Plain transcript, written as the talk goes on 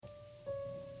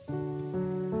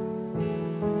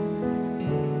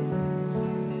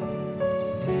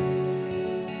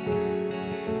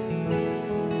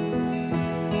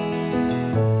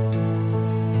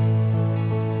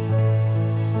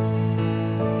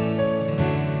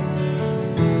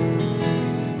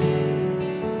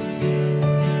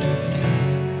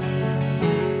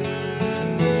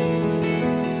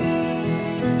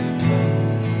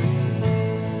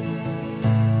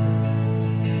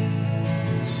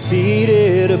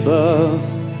seated above,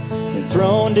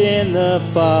 enthroned in the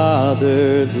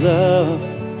Father's love,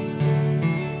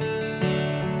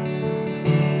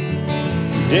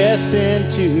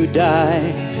 destined to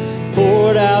die,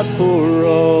 poured out for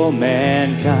all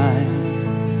mankind.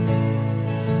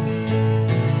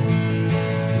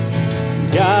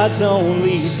 God's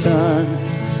only Son,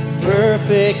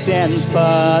 perfect and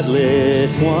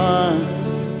spotless one.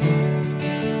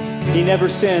 He never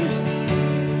sinned.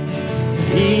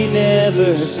 He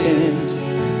never sinned,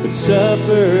 but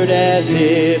suffered as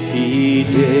if he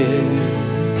did.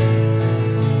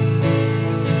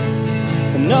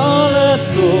 And all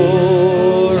authority,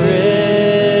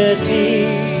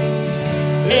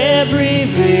 every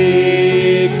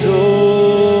victory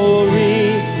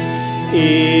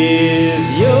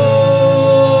is yours.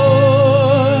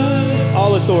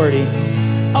 All authority,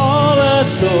 all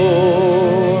authority,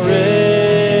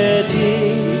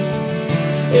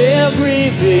 every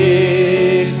victory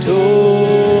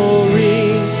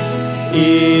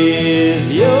is